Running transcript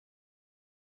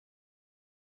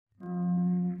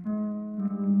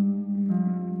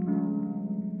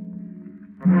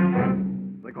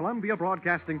The Columbia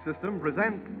Broadcasting System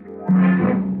presents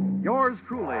yours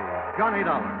truly, Johnny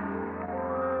Dollar.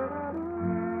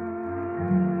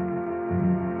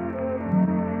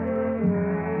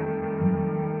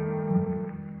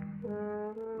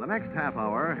 The next half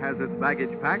hour has its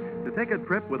baggage packed to take a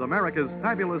trip with America's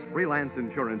fabulous freelance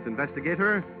insurance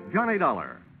investigator, Johnny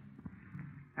Dollar.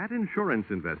 At insurance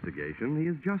investigation, he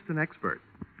is just an expert.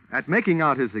 At making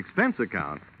out his expense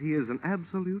account, he is an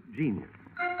absolute genius.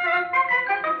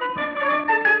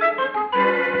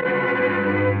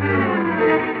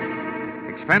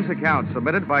 Expense account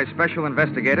submitted by Special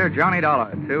Investigator Johnny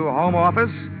Dollar to Home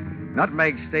Office,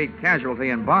 Nutmeg State Casualty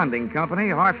and Bonding Company,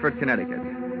 Hartford, Connecticut.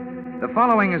 The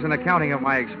following is an accounting of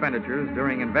my expenditures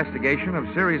during investigation of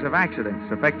series of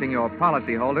accidents affecting your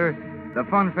policyholder, the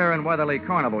Funfair and Weatherly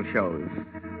Carnival shows,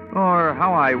 or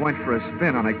how I went for a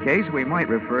spin on a case we might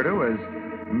refer to as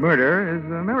Murder is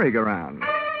a Merry-Go-Round.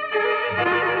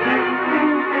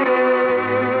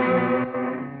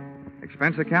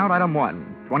 Expense account item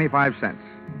 1, 25 cents.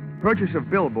 Purchase of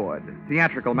Billboard,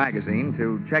 theatrical magazine,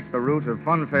 to check the route of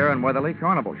Funfair and Weatherly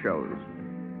Carnival shows.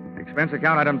 Expense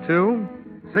account item 2,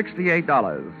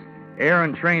 $68. Air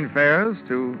and train fares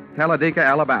to Talladega,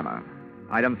 Alabama.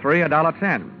 Item 3,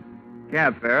 $1.10.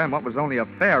 Cab fare in what was only a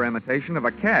fair imitation of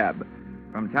a cab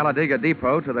from Talladega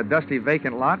Depot to the dusty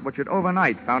vacant lot which had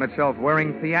overnight found itself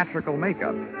wearing theatrical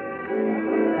makeup.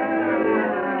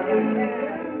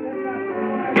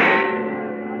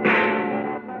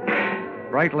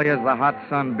 Brightly as the hot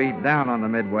sun beat down on the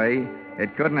Midway,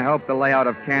 it couldn't help the layout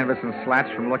of canvas and slats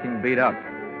from looking beat up.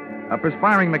 A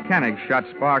perspiring mechanic shot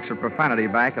sparks of profanity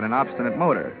back at an obstinate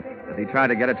motor as he tried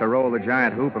to get it to roll the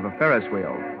giant hoop of a Ferris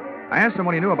wheel. I asked him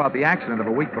what he knew about the accident of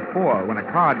a week before when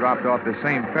a car dropped off the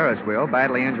same Ferris wheel,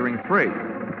 badly injuring 3.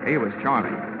 He was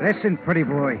charming. Listen, pretty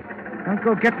boy. Don't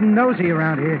go getting nosy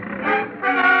around here.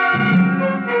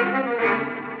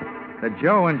 The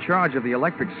Joe in charge of the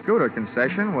electric scooter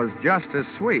concession was just as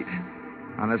sweet.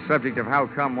 On the subject of how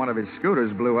come one of his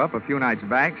scooters blew up a few nights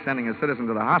back, sending a citizen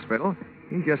to the hospital,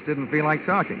 he just didn't feel like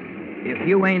talking. If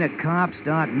you ain't a cop,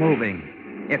 start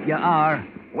moving. If you are,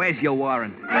 where's your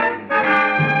warrant?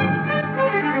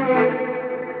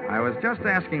 I was just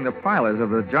asking the pilot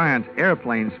of the giant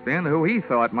airplane spin who he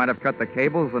thought might have cut the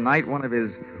cables the night one of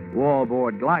his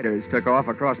wallboard gliders took off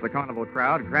across the carnival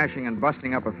crowd, crashing and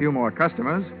busting up a few more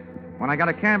customers, when I got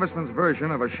a canvasman's version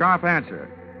of a sharp answer.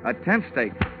 A tent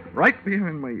stake right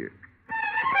behind my ear.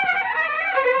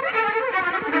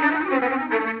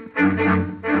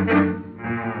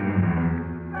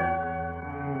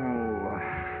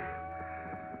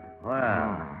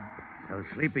 Well, those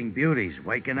sleeping beauties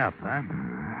waking up, huh?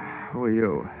 Who are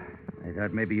you? I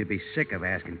thought maybe you'd be sick of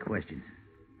asking questions.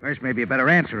 First, maybe you better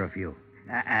answer a few.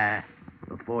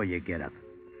 Before you get up.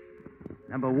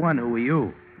 Number 1, who are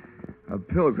you? A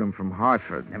pilgrim from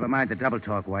Hartford. Never mind the double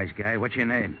talk, wise guy. What's your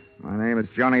name? My name is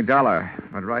Johnny Dollar,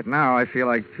 but right now I feel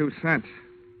like 2 cents.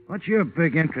 What's your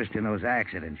big interest in those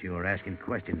accidents you were asking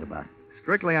questions about?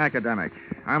 Strictly academic.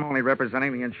 I'm only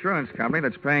representing the insurance company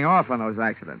that's paying off on those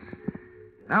accidents.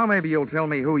 Now maybe you'll tell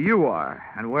me who you are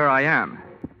and where I am.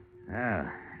 Oh, I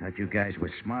thought you guys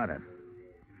were smarter.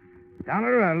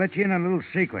 Dollar, I'll let you in on a little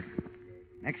secret.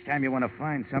 Next time you want to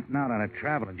find something out on a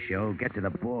traveling show, get to the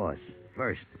boss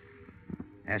first.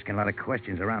 Asking a lot of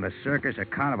questions around a circus or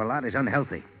carnival lot is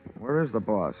unhealthy. Where is the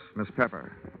boss, Miss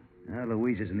Pepper?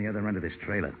 Louise is in the other end of this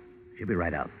trailer. She'll be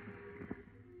right out.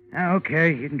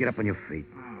 Okay, you can get up on your feet.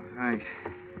 Oh, thanks.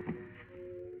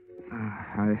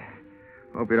 I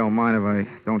hope you don't mind if I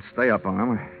don't stay up on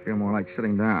them. I feel more like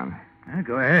sitting down.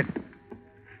 Go ahead.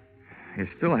 You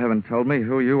still haven't told me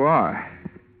who you are.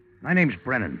 My name's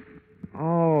Brennan.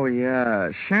 Oh,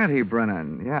 yeah, Shanty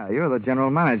Brennan. Yeah, you're the general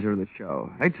manager of the show.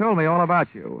 They told me all about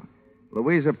you.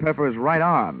 Louisa Pepper's right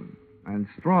arm and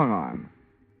strong arm.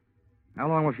 How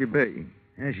long will she be?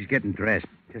 She's getting dressed.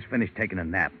 Just finished taking a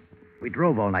nap. We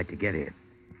drove all night to get here.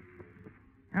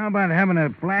 How about having a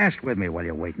blast with me while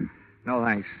you're waiting? No,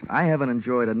 thanks. I haven't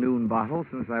enjoyed a noon bottle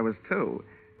since I was 2.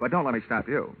 But don't let me stop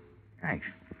you. Thanks.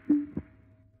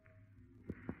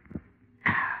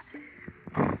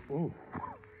 Oh.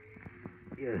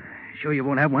 You sure you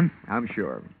won't have one? I'm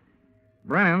sure.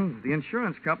 Brennan, the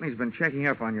insurance company's been checking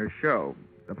up on your show.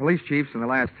 The police chiefs in the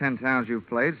last 10 towns you've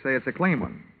played say it's a clean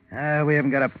one. We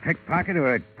haven't got a pickpocket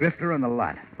or a grifter on the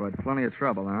lot. But plenty of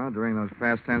trouble, huh, during those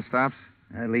past 10 stops?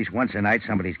 At least once a night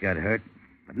somebody's got hurt.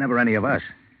 But never any of us.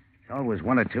 It's always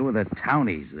 1 or 2 of the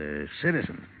townies, the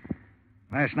citizens.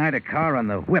 Last night a car on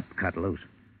the Whip cut loose.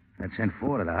 That sent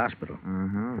 4 to the hospital.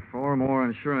 Uh-huh. 4 more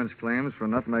insurance claims for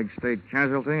Nutmeg State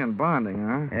casualty and bonding,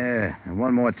 huh? Yeah, and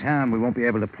one more town we won't be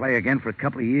able to play again for a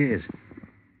couple of years.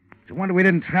 It's a wonder we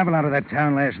didn't travel out of that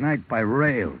town last night by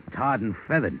rail, tarred and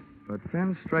feathered. For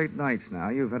 10 straight nights now,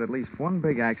 you've had at least one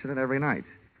big accident every night.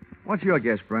 What's your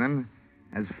guess, Brennan?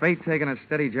 Has fate taken a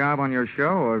steady job on your show,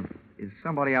 or is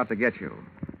somebody out to get you?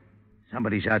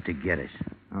 Somebody's out to get us.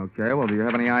 Okay, well, do you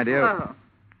have any idea?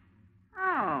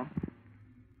 Oh.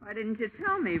 Why didn't you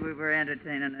tell me we were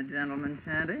entertaining a gentleman,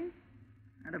 Shanty?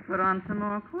 I'd have put on some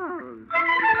more clothes.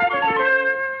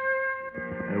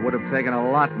 It would have taken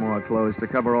a lot more clothes to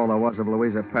cover all there was of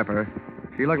Louisa Pepper.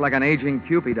 She looked like an aging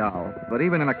Cupid doll, but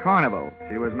even in a carnival,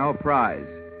 she was no prize.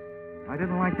 I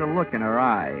didn't like the look in her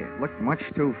eye. It looked much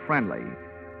too friendly.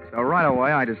 So right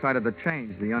away, I decided to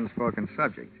change the unspoken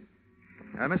subject.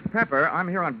 Miss Pepper, I'm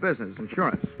here on business,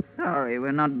 insurance. Sorry,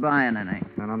 we're not buying any.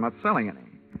 And I'm not selling any.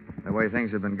 The way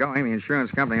things have been going, the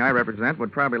insurance company I represent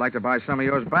would probably like to buy some of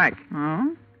yours back.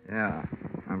 Oh? Yeah.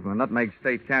 I'm from the Nutmeg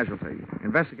State Casualty,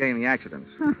 investigating the accidents.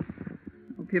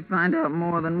 Hope you find out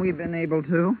more than we've been able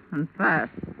to, and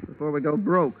fast, before we go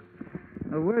broke.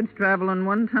 The word's traveling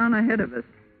one town ahead of us.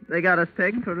 They got us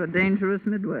pegged for a dangerous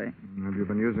midway. Have you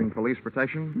been using police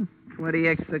protection? 20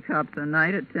 extra cops a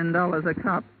night at $10 a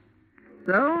cop.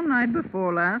 So, night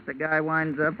before last, a guy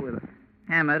winds up with a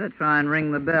hammer to try and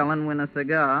ring the bell and win a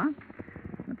cigar.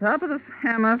 The top of the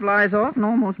hammer flies off and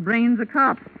almost brains a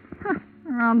cop.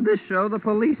 Around this show, the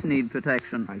police need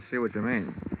protection. I see what you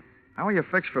mean. How are you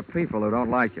fixed for people who don't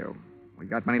like you? We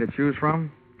got many to choose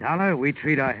from? Dollar, we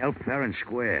treat our help fair and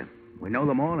square. We know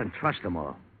them all and trust them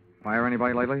all. Fire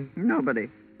anybody lately? Nobody.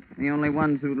 The only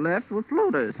ones who left were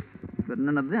floaters. But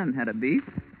none of them had a beef.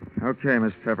 Okay,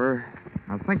 Miss Pepper.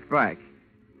 Now think back.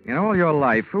 In all your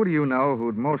life, who do you know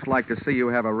who'd most like to see you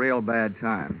have a real bad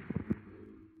time?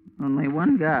 Only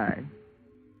one guy.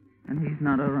 And he's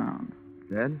not around.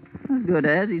 Dead? As good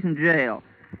as. He's in jail.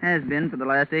 Has been for the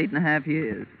last 8.5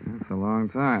 years. That's a long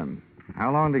time.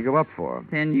 How long did he go up for?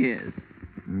 10 years.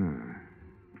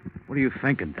 What are you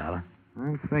thinking, Dollar?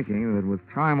 I'm thinking that with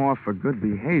time off for good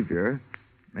behavior,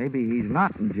 maybe he's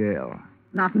not in jail.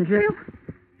 Not in jail?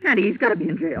 Shanty, he's got to be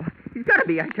in jail. He's got to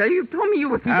be, I tell you. You've told me you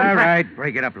were keeping... All right,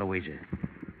 break it up, Louisa.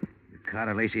 If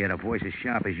Carter Lacey had a voice as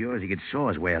sharp as yours, he could saw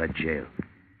his way out of jail.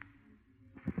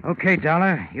 Okay,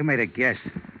 Dollar, you made a guess.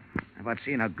 How about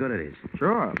seeing how good it is?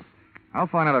 Sure. I'll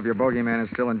find out if your bogeyman is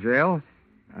still in jail,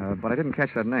 but I didn't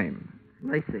catch that name.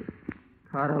 Lacey.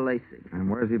 Carter Lacey. And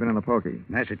where's he been in the pokey?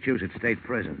 Massachusetts State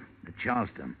Prison, at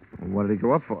Charleston. Well, what did he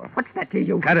go up for? What's that to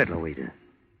you? Cut it, Louisa.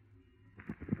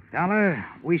 Dollar,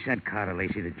 we sent Carter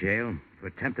Lacey to jail for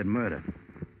attempted murder.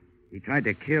 He tried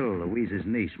to kill Louisa's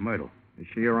niece, Myrtle. Is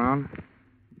she around?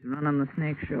 He's running the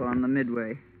snake show on the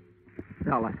Midway.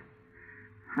 Dollar,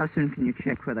 how soon can you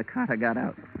check whether Carter got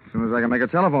out? As soon as I can make a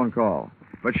telephone call.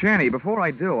 But, Shanny, before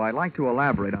I do, I'd like to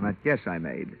elaborate on that guess I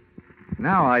made.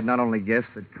 Now I'd not only guess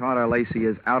that Carter Lacey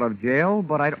is out of jail,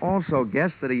 but I'd also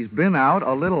guess that he's been out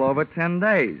a little over 10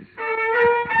 days.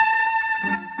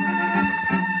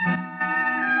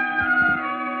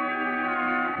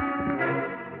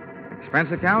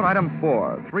 Expense account, item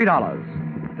 4,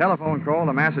 $3. Telephone call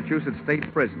to Massachusetts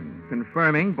State Prison,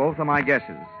 confirming both of my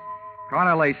guesses.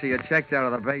 Carter Lacey had checked out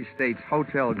of the Bay State's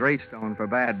Hotel Greystone for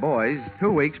bad boys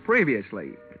 2 weeks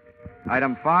previously.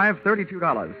 Item 5,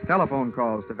 $32. Telephone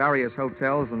calls to various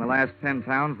hotels in the last 10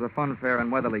 towns the Fun Fair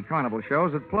and Weatherly Carnival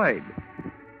shows had played.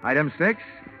 Item 6,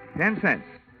 10 cents.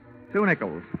 2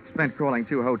 nickels spent calling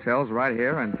 2 hotels right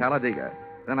here in Talladega.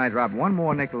 Then I dropped 1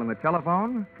 more nickel in the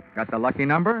telephone. Got the lucky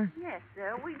number? Yes,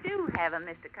 sir. We do have a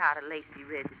Mr. Carter Lacey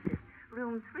registered.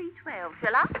 Room 312.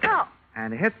 Shall I go?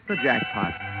 And hit the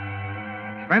jackpot.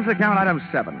 Expense account item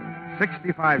 7,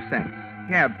 65 cents.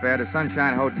 Cab fare to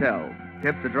Sunshine Hotel.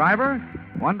 Tip the driver,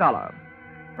 $1.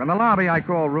 From the lobby, I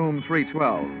call room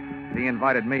 312. He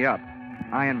invited me up.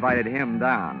 I invited him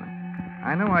down.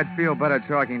 I knew I'd feel better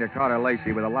talking to Carter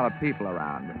Lacey with a lot of people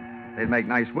around. They'd make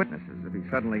nice witnesses if he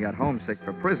suddenly got homesick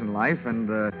for prison life and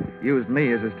used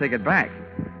me as his ticket back.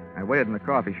 I waited in the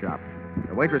coffee shop.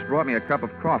 The waitress brought me a cup of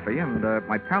coffee, and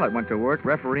my palate went to work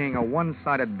refereeing a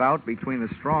one-sided bout between the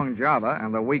strong Java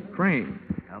and the weak cream.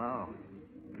 Hello.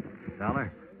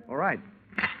 Dollar? All right.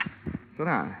 Sit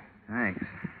down. Thanks.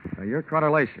 So you're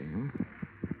Carter Lacey, huh?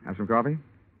 Have some coffee?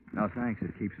 No, thanks.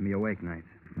 It keeps me awake nights.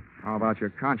 How about your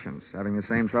conscience? Having the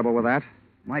same trouble with that?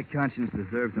 My conscience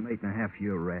deserves an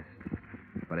 8.5-year rest.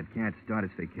 But it can't start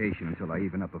its vacation until I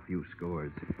even up a few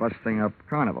scores. Busting up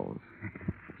carnivals.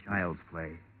 Child's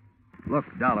play. Look,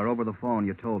 Dollar, over the phone,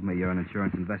 you told me you're an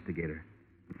insurance investigator.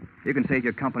 You can save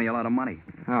your company a lot of money.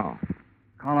 How?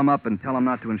 Call them up and tell them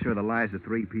not to insure the lives of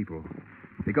 3 people.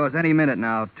 Because any minute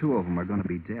now, 2 of them are going to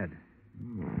be dead.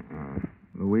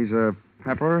 Louisa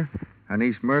Pepper,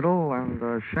 Anise Myrtle,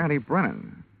 and Shanty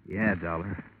Brennan. Yeah,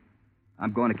 Dollar.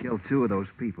 I'm going to kill 2 of those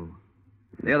people.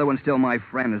 The other one's still my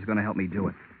friend who's going to help me do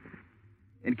it.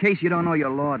 In case you don't know your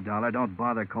law, Dollar, don't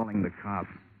bother calling the cops.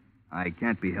 I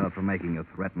can't be held for making a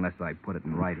threat unless I put it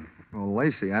in writing. Well,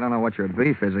 Lacey, I don't know what your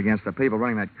beef is against the people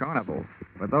running that carnival,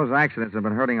 but those accidents have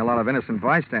been hurting a lot of innocent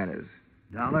bystanders.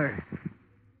 Dollar,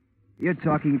 you're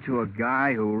talking to a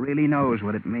guy who really knows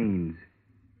what it means.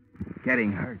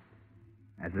 Getting hurt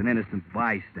as an innocent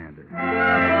bystander.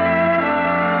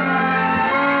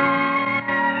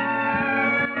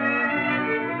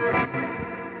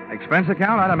 Expense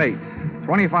account, item 8,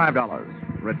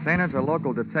 $25. Retainer to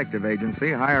local detective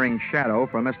agency hiring shadow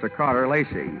for Mr. Carter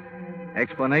Lacey.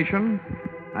 Explanation,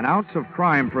 an ounce of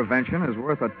crime prevention is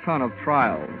worth a ton of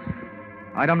trials.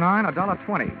 Item 9,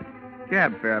 $1.20.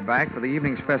 Cab fare back for the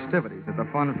evening's festivities at the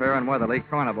Fun Fair and Weatherly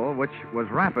Carnival, which was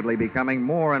rapidly becoming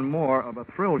more and more of a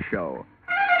thrill show.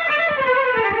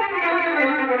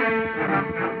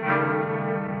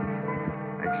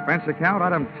 Expense account,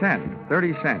 item 10,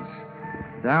 30 cents.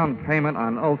 Down payment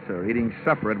on ulcer, eating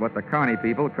supper at what the Carney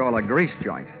people call a grease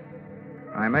joint.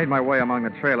 I made my way among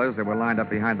the trailers that were lined up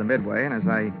behind the midway, and as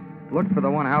I looked for the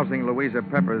one housing Louisa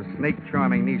Pepper's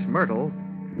snake-charming niece Myrtle,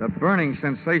 the burning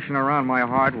sensation around my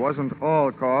heart wasn't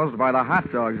all caused by the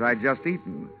hot dogs I'd just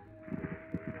eaten.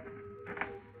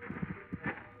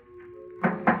 Who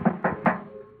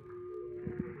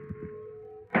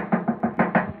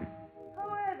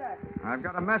is it? I've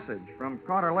got a message from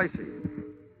Carter Lacey.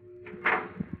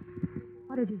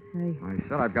 What did you say? I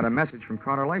said I've got a message from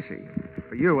Carter Lacey.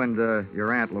 For you and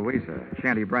your Aunt Louisa,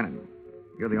 Shanty Brennan.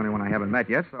 You're the only one I haven't met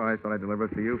yet, so I thought I'd deliver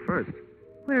it to you first.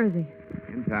 Where is he?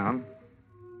 In town.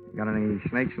 Got any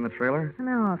snakes in the trailer?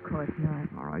 No, of course not.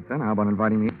 All right, then. How about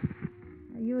inviting me?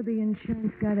 Are you the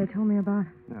insurance guy they told me about?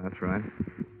 Yeah, that's right.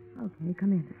 Okay,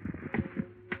 come in.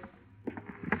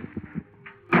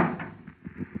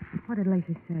 What did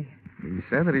Lacey say? He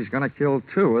said that he's going to kill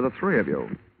 2 of the 3 of you.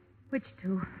 Which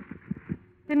 2?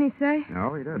 Didn't he say?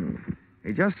 No, he didn't.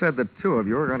 He just said that 2 of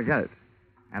you are going to get it.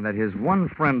 And that his one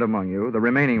friend among you, the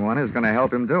remaining one, is going to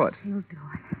help him do it. He'll do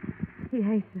it. He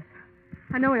hates us.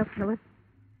 I know he'll kill us.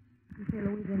 You say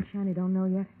Louisa and Shanny don't know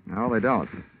yet? No, they don't.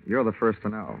 You're the first to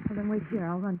know. Well, then wait here.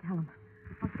 I'll run tell him.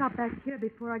 I'll stop back here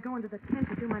before I go into the tent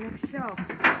to do my next show.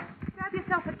 Grab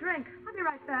yourself a drink. I'll be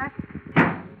right back.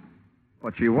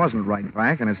 But she wasn't right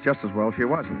back, and it's just as well she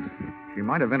wasn't. She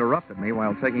might have interrupted me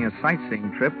while taking a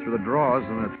sightseeing trip through the drawers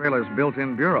in the trailer's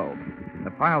built-in bureau.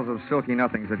 The piles of silky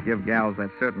nothings that give gals that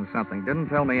certain something didn't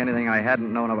tell me anything I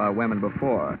hadn't known about women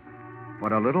before.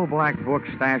 But a little black book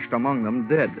stashed among them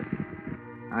did.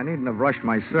 I needn't have rushed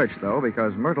my search, though,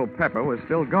 because Myrtle Pepper was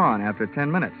still gone after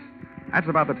 10 minutes. That's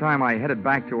about the time I headed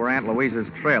back to her Aunt Louisa's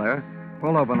trailer,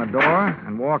 pulled open the door,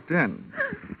 and walked in.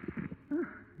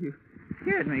 You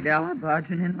scared me, Dollar,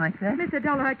 barging in like that. Mr.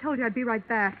 Dollar, I told you I'd be right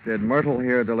back. Did Myrtle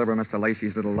here deliver Mr.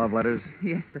 Lacey's little love letters?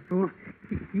 Yes, the fool.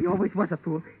 He always was a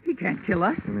fool. He can't kill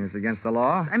us. You mean it's against the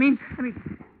law? I mean,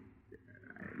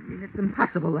 it's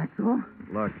impossible, that's all.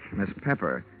 Look, Miss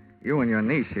Pepper, you and your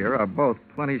niece here are both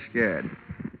plenty scared.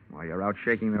 While you're out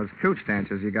shaking those cooch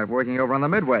dancers you got working over on the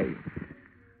Midway.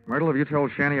 Myrtle, have you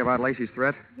told Shanny about Lacey's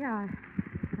threat? Yeah,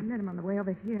 I met him on the way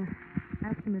over here.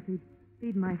 Asked him if he'd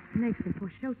feed my snakes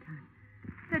before showtime.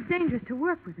 They're dangerous to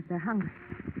work with if they're hungry.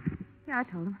 Yeah, I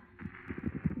told him.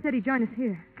 He said he'd join us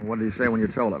here. Well, what did he say when you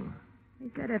told him? He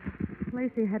said if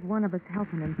Lacey had one of us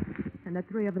helping him, then the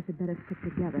 3 of us had better stick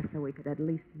together so we could at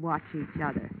least watch each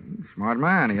other. Smart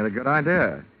man. He had a good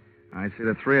idea. I see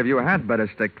the 3 of you had better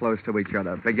stick close to each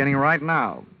other, beginning right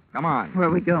now. Come on. Where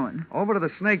are we going? Over to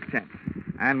the snake tent.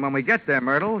 And when we get there,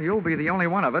 Myrtle, you'll be the only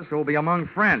one of us who'll be among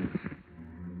friends.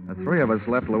 The 3 of us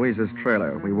left Louisa's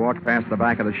trailer. We walked past the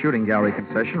back of the shooting gallery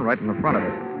concession right in the front of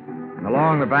it. And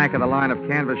along the back of the line of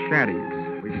canvas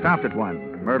shanties. We stopped at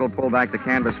one. Myrtle pulled back the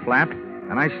canvas flap,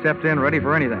 and I stepped in ready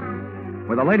for anything.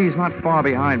 With the ladies not far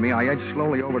behind me, I edged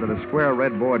slowly over to the square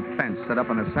red board fence set up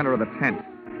in the center of the tent.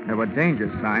 There were danger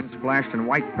signs splashed in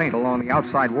white paint along the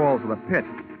outside walls of the pit.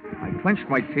 I clenched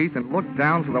my teeth and looked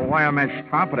down to the wire mesh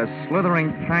top at a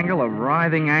slithering tangle of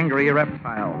writhing, angry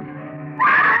reptiles.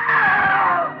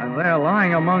 And there,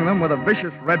 lying among them with a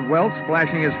vicious red welt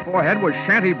splashing his forehead, was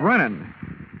Shanty Brennan.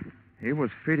 He was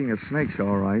feeding the snakes,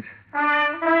 all right.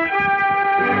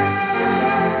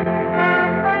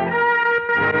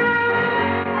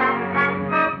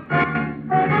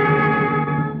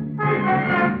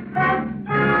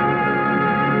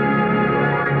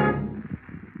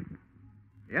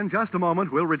 In just just a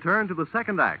moment, we'll return to the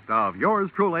second act of yours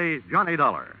truly, Johnny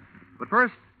Dollar. But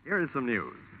first, here is some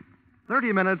news.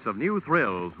 30 minutes of new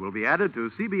thrills will be added to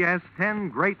CBS 10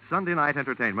 Great Sunday Night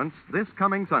Entertainments this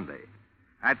coming Sunday.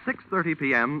 At 6:30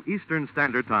 p.m. Eastern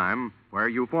Standard Time, where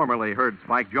you formerly heard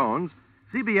Spike Jones,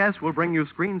 CBS will bring you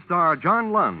screen star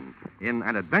John Lund in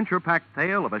an adventure-packed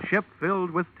tale of a ship filled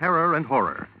with terror and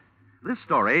horror. This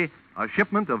story, A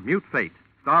Shipment of Mute Fate,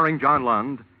 starring John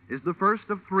Lund, is the first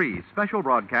of 3 special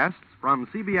broadcasts from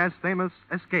CBS' famous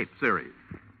Escape series.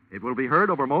 It will be heard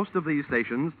over most of these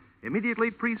stations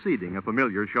immediately preceding a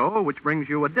familiar show which brings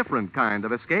you a different kind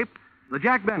of escape, The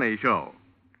Jack Benny Show.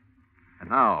 And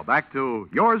now, back to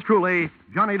yours truly,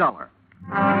 Johnny Dollar.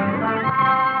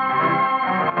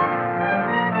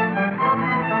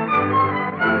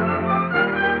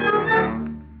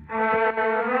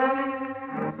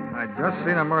 I'd just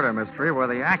seen a murder mystery where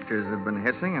the actors had been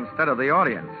hissing instead of the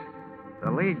audience.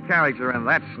 The lead character in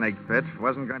that snake pit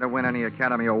wasn't going to win any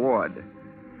Academy Award.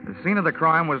 The scene of the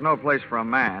crime was no place for a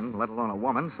man, let alone a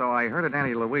woman, so I herded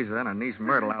Auntie Louisa and her niece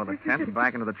Myrtle out of the tent and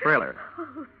back into the trailer.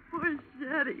 Oh, poor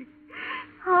Jetty.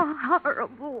 How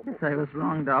horrible. Yes, I was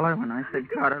wrong, Dollar, when I said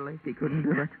Carter Lacey couldn't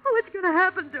do it. What's going to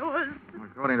happen to us?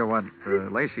 According to what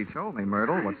Lacey told me,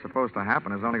 Myrtle, what's supposed to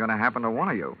happen is only going to happen to one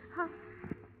of you.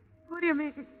 What do you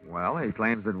mean? Well, he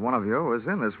claims that one of you was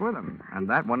in this with him, and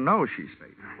that one knows she's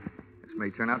safe. This may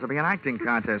turn out to be an acting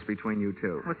contest between you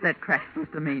two. What's that crack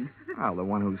supposed to mean? Well, the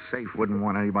one who's safe wouldn't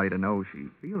want anybody to know she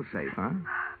feels safe, huh?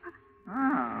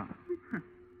 Oh.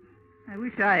 I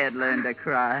wish I had learned to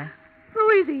cry.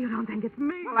 Louisa, you don't think it's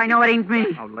me? Well, I know it ain't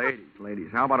me. Oh,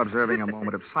 ladies, how about observing a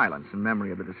moment of silence in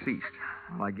memory of the deceased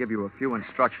while I give you a few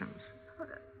instructions?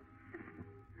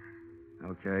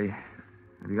 Okay.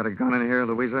 Have you got a gun in here,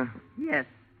 Louisa? Yes,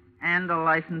 and a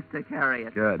license to carry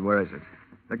it. Good. Where is it?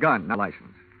 The gun, not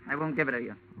license. I won't give it to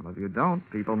you. Well, if you don't,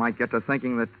 people might get to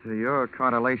thinking that you're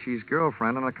Carter Lacey's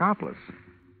girlfriend and accomplice.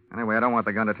 Anyway, I don't want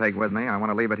the gun to take with me. I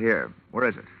want to leave it here. Where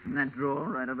is it? In that drawer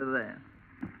right over there.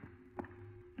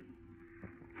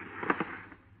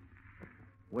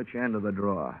 Which end of the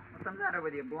drawer? What's the matter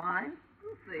with you, blind?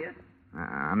 You'll see it.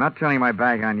 I'm not turning my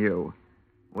back on you.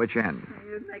 Which end?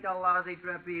 You'd make a lousy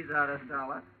trapeze artist,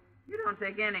 Dollar. You don't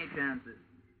take any chances.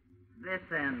 This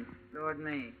end, toward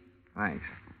me. Thanks.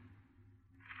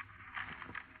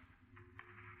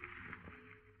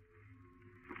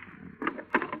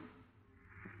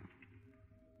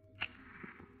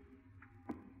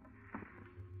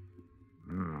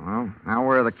 Well, now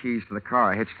where are the keys to the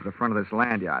car I hitched to the front of this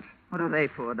land yacht? What are they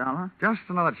for, Dollar? Just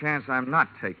another chance I'm not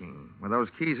taking. With those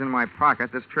keys in my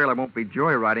pocket, this trailer won't be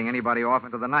joyriding anybody off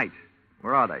into the night.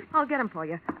 Where are they? I'll get them for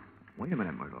you. Wait a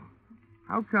minute, Myrtle.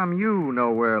 How come you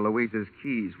know where Louisa's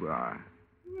keys were?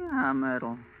 Yeah,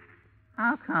 Myrtle.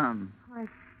 How come?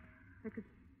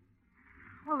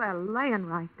 Well, they're laying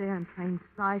right there in plain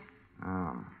sight.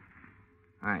 Oh.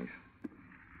 Thanks.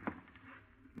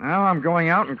 Now I'm going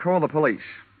out and call the police.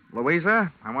 Louisa,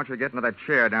 I want you to get into that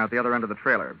chair down at the other end of the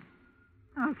trailer.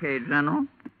 Okay, General.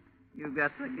 You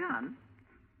got the gun.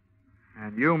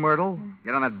 And you, Myrtle,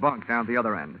 get on that bunk down at the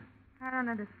other end. I don't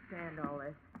understand all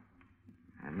this.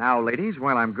 And now, ladies,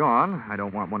 while I'm gone, I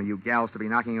don't want one of you gals to be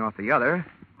knocking you off the other.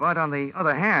 But on the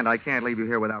other hand, I can't leave you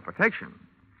here without protection.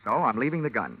 So I'm leaving the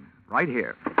gun right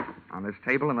here on this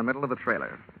table in the middle of the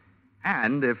trailer.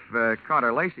 And if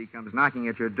Carter Lacey comes knocking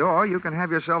at your door, you can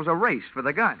have yourselves a race for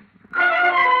the gun.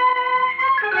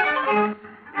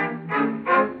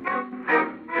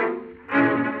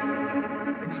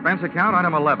 Expense account,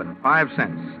 item 11, 5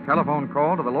 cents. Telephone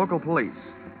call to the local police,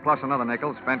 plus another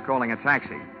nickel spent calling a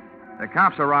taxi. The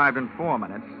cops arrived in 4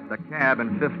 minutes, the cab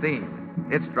in 15.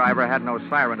 Its driver had no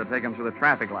siren to take him through the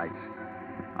traffic lights.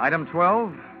 Item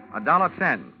 12,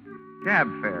 $1.10. Cab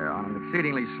fare on an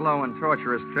exceedingly slow and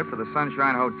torturous trip to the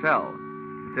Sunshine Hotel.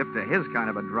 Tip to his kind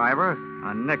of a driver,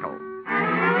 a nickel.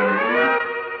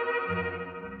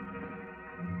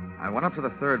 I went up to the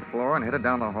 3rd floor and headed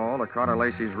down the hall to Carter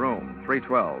Lacey's room,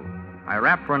 312. I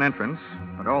rapped for an entrance,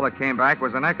 but all that came back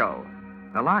was an echo.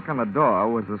 The lock on the door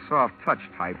was the soft touch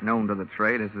type known to the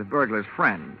trade as the burglar's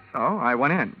friend, so I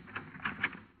went in.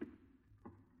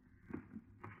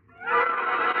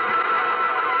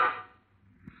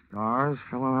 Stars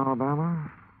fell in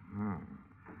Alabama? Oh.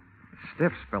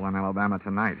 Stiffs fell in Alabama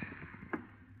tonight.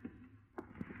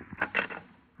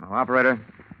 Oh, Operator,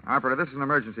 this is an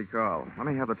emergency call. Let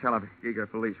me have the Telegiga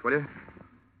police, will you?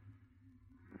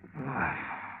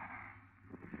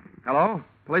 Hello?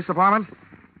 Police department?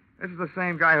 This is the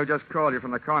same guy who just called you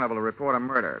from the carnival to report a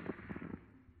murder.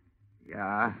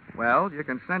 Yeah, well, you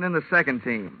can send in the 2nd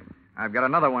team. I've got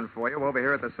another one for you over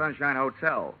here at the Sunshine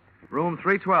Hotel. Room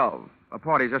 312. The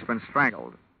party's just been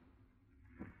strangled.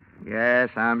 Yes,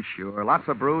 I'm sure. Lots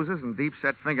of bruises and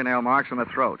deep-set fingernail marks on the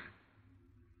throat.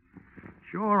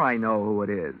 Sure, I know who it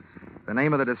is. The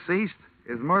name of the deceased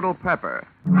is Myrtle Pepper.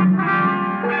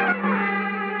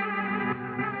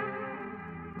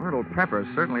 Myrtle Pepper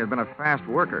certainly had been a fast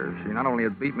worker. She not only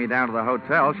had beat me down to the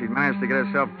hotel, she'd managed to get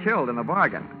herself killed in the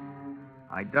bargain.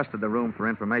 I dusted the room for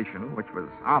information, which was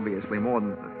obviously more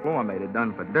than the floor mate had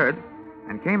done for dirt,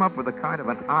 and came up with a kind of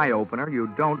an eye-opener you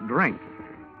don't drink.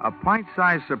 A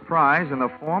pint-sized surprise in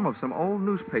the form of some old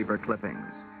newspaper clippings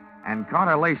and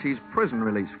Carter Lacey's prison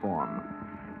release form.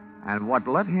 And what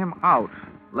let him out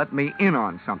let me in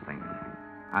on something.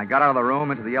 I got out of the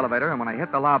room into the elevator, and when I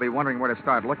hit the lobby wondering where to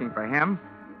start looking for him,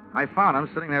 I found him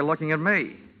sitting there looking at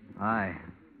me. Hi.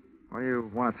 Why do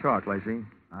you want to talk, Lacey?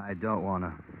 I don't want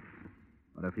to.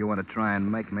 But if you want to try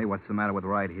and make me, what's the matter with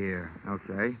right here?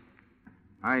 Okay.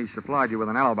 I supplied you with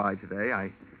an alibi today.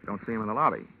 I don't see him in the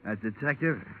lobby. That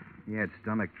detective? He had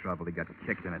stomach trouble. He got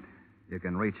kicked in it. You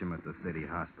can reach him at the city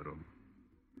hospital.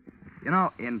 You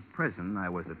know, in prison, I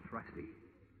was a trustee.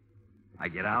 I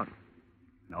get out,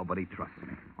 nobody trusts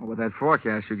me. Oh, with that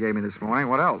forecast you gave me this morning,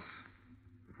 what else?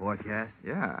 Forecast?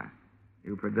 Yeah.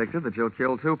 You predicted that you'll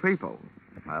kill 2 people.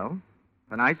 Well,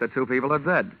 tonight the 2 people are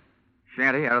dead.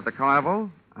 Shanty out at the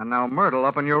carnival, and now Myrtle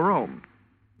up in your room.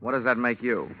 What does that make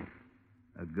you?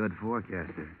 A good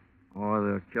forecaster. Or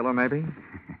the killer, maybe?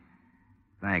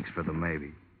 Thanks for the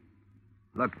maybe.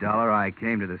 Look, Dollar, I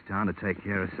came to this town to take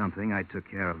care of something. I took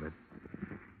care of it.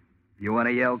 If you want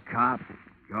to yell cop,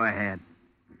 go ahead.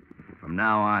 From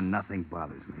now on, nothing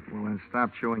bothers me. Well, then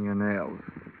stop chewing your nails.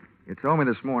 You told me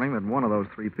this morning that one of those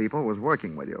 3 people was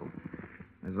working with you.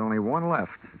 There's only one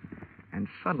left. And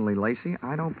suddenly, Lacey,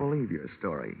 I don't believe your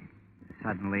story.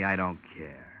 Suddenly, I don't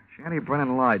care. Shanty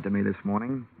Brennan lied to me this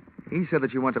morning. He said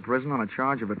that you went to prison on a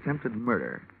charge of attempted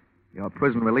murder. Your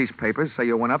prison release papers say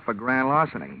you went up for grand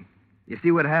larceny. You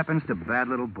see what happens to bad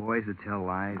little boys that tell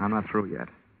lies? I'm not through yet.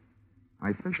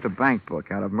 I fished a bank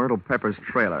book out of Myrtle Pepper's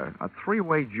trailer, a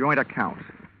 3-way joint account.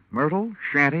 Myrtle,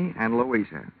 Shanty, and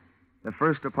Louisa. The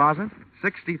first deposit,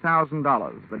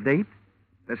 $60,000. The date,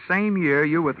 the same year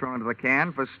you were thrown into the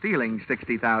can for stealing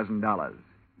 $60,000.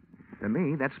 To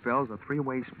me, that spells a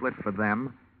 3-way split for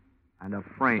them and a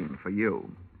frame for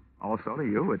you. Also, to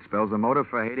you, it spells a motive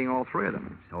for hating all 3 of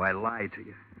them. So I lied to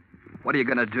you. What are you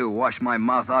going to do, wash my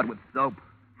mouth out with soap?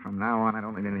 From now on, I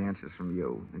don't need any answers from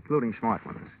you, including smart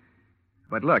ones.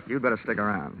 But look, you'd better stick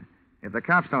around. If the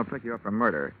cops don't pick you up for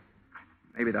murder,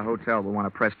 maybe the hotel will want to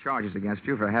press charges against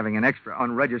you for having an extra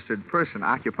unregistered person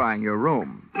occupying your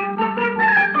room.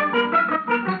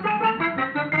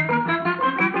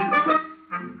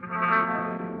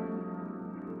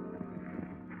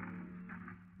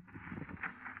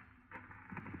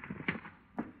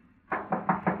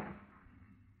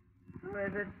 Who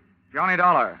is it? Johnny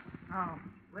Dollar. Oh,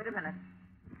 wait a minute.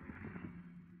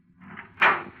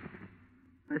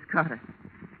 Miss Carter.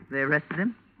 They arrested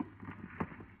him?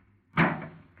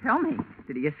 Tell me,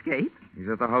 did he escape? He's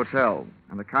at the hotel,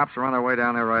 and the cops are on their way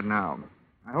down there right now.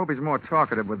 I hope he's more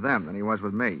talkative with them than he was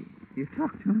with me. You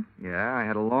talked to him? Yeah, I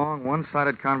had a long,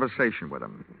 one-sided conversation with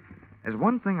him. There's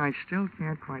one thing I still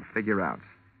can't quite figure out.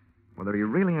 Whether he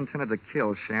really intended to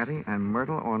kill Shanty and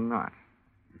Myrtle or not.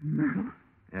 Myrtle?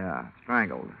 Yeah,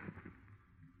 strangled.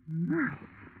 Myrtle.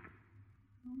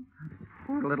 Oh,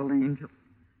 poor little angel.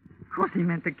 Of course he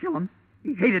meant to kill him.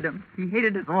 He hated him. He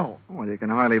hated us all. Well, you can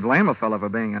hardly blame a fellow for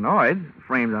being annoyed,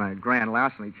 framed on a grand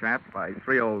larceny trap by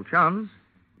 3 old chums.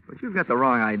 But you've got the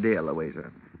wrong idea,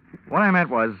 Louisa. What I meant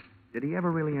was, did he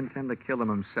ever really intend to kill them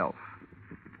himself?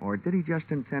 Or did he just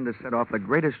intend to set off the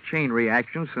greatest chain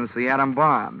reaction since the atom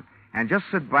bomb, and just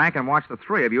sit back and watch the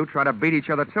 3 of you try to beat each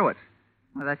other to it?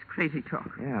 Well, that's crazy talk.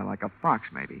 Yeah, like a fox,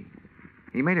 maybe.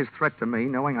 He made his threat to me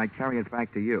knowing I'd carry it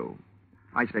back to you.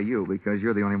 I say you because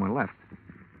you're the only one left.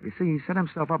 You see, he set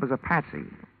himself up as a patsy.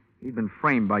 He'd been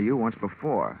framed by you once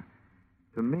before.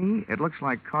 To me, it looks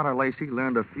like Carter Lacey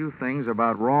learned a few things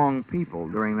about wrong people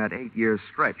during that 8-year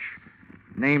stretch.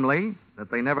 Namely,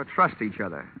 that they never trust each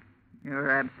other. You're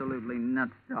absolutely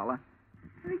nuts, Dollar.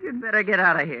 I think you'd better get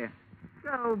out of here.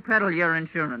 Go peddle your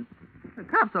insurance. The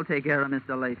cops will take care of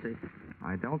Mr. Lacey.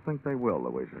 I don't think they will,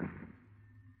 Louisa.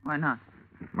 Why not?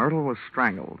 Myrtle was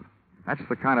strangled. That's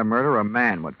the kind of murder a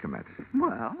man would commit.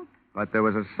 Well, But there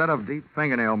was a set of deep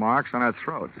fingernail marks on her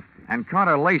throat. And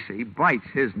Carter Lacey bites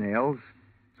his nails.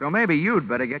 So maybe you'd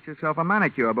better get yourself a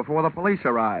manicure before the police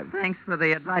arrive. thanks for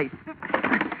the advice.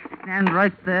 Stand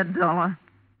right there, Dollar.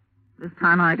 This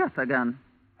time I got the gun.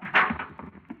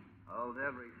 Hold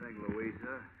everything,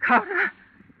 Louisa. Carter!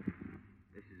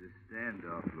 This is a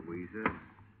standoff, Louisa.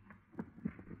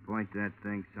 Point that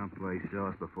thing someplace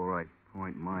else before I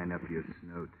point mine up your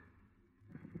snoot.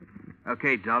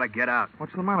 Okay, Dollar, get out.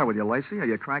 What's the matter with you, Lacey? Are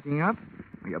you cracking up?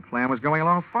 Your plan was going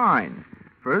along fine.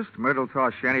 First, Myrtle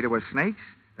tossed Shanny to her snakes.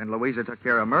 Then Louisa took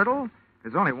care of Myrtle.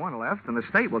 There's only one left, and the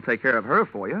state will take care of her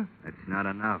for you. That's not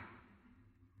enough.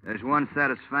 There's one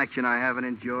satisfaction I haven't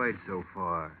enjoyed so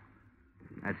far.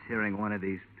 That's hearing one of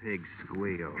these pigs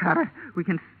squeal. Carter, we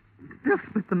can still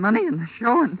split the money in the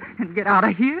show and get out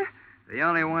of here? The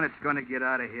only one that's going to get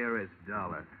out of here is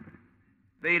Dollar.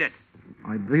 Beat it.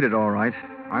 I beat it all right.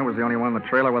 I was the only one in the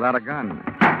trailer without a gun.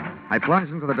 I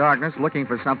plunged into the darkness looking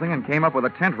for something and came up with a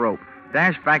tent rope,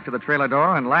 dashed back to the trailer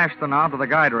door, and lashed the knob to the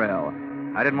guide rail.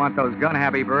 I didn't want those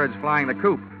gun-happy birds flying the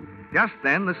coop. Just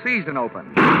then, the season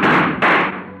opened.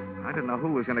 I didn't know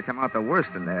who was going to come out the worst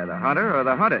in there, the hunter or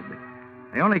the hunted.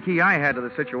 The only key I had to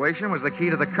the situation was the key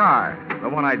to the car, the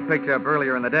one I'd picked up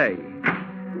earlier in the day.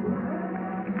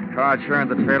 The car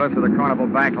churned the trailer through the carnival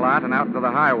back lot and out into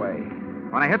the highway.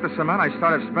 When I hit the cement, I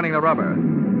started spinning the rubber.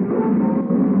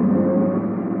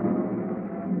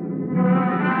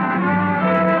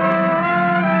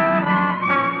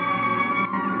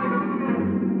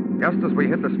 Just as we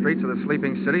hit the streets of the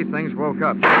sleeping city, things woke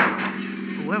up.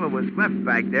 Whoever was left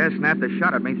back there snapped a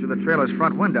shot at me through the trailer's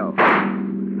front window.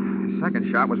 The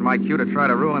second shot was my cue to try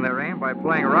to ruin their aim by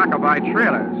playing rockabye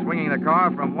trailer, swinging the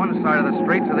car from one side of the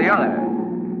street to the other.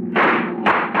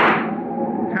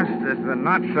 Just as the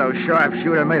not-so-sharp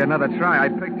shooter made another try, I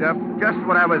picked up just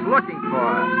what I was looking for,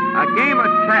 a game of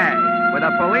tag with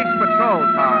a police patrol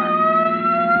car.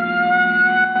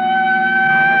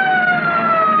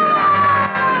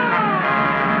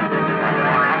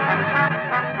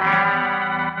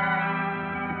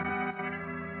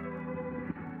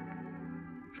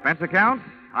 Expense account,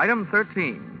 item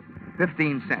 13,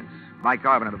 15 cents,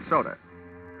 bicarbonate of soda.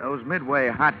 Those Midway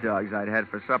hot dogs I'd had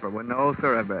for supper were no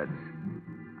thoroughbreds.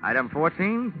 Item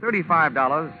 14,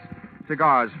 $35,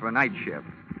 cigars for night shift.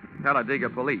 Talladega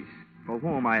police, for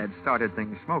whom I had started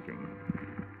things smoking.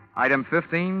 Item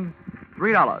 15,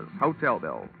 $3, hotel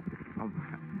bill. Oh,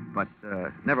 but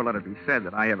never let it be said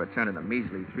that I ever turned in a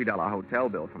measly $3 hotel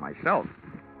bill for myself.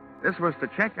 This was to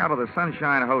check out of the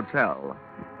Sunshine Hotel,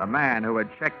 the man who had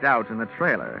checked out in the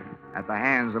trailer at the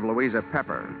hands of Louisa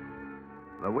Pepper.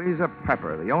 Louisa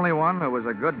Pepper, the only one who was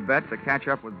a good bet to catch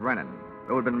up with Brennan,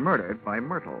 who had been murdered by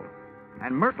Myrtle.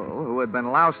 And Myrtle, who had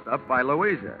been loused up by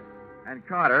Louisa. And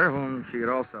Carter, whom she had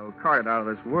also carted out of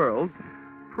this world,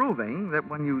 proving that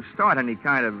when you start any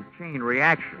kind of chain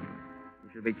reaction,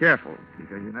 you should be careful,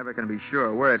 because you're never going to be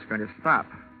sure where it's going to stop.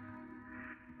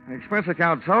 Expense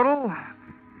account total...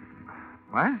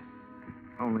 What?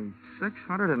 Only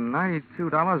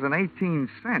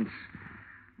 $692.18.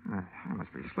 I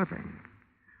must be slipping.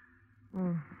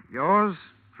 Yours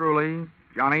truly,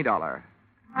 Johnny Dollar.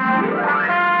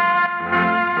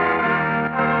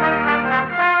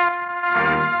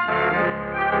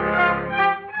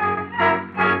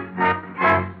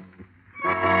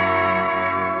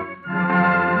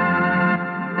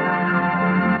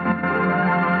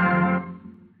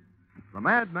 The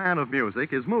madman of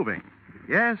music is moving.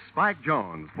 Yes, Spike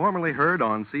Jones, formerly heard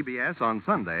on CBS on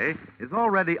Sunday, is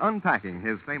already unpacking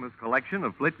his famous collection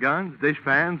of flit guns,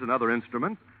 dishpans, and other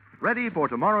instruments, ready for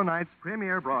tomorrow night's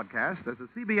premiere broadcast as a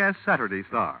CBS Saturday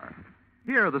star.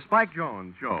 Hear the Spike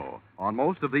Jones Show on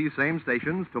most of these same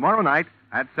stations tomorrow night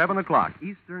at 7 o'clock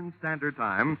Eastern Standard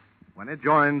Time, when it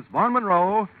joins Vaughn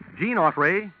Monroe, Gene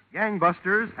Autry,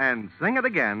 Gangbusters, and Sing It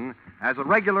Again as a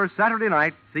regular Saturday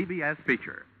night CBS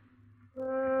feature.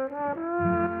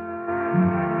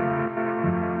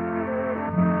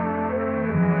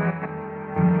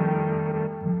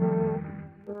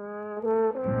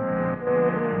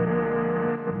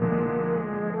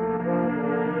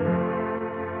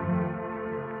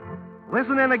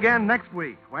 Listen in again next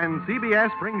week when CBS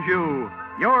brings you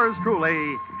Yours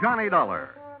Truly, Johnny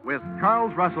Dollar, with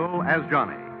Charles Russell as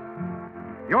Johnny.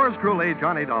 Yours Truly,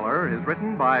 Johnny Dollar is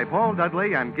written by Paul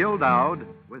Dudley and Gil Dowd,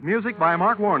 with music by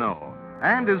Mark Warnow,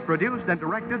 and is produced and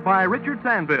directed by Richard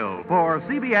Sandville for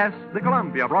CBS, the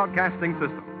Columbia Broadcasting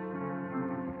System.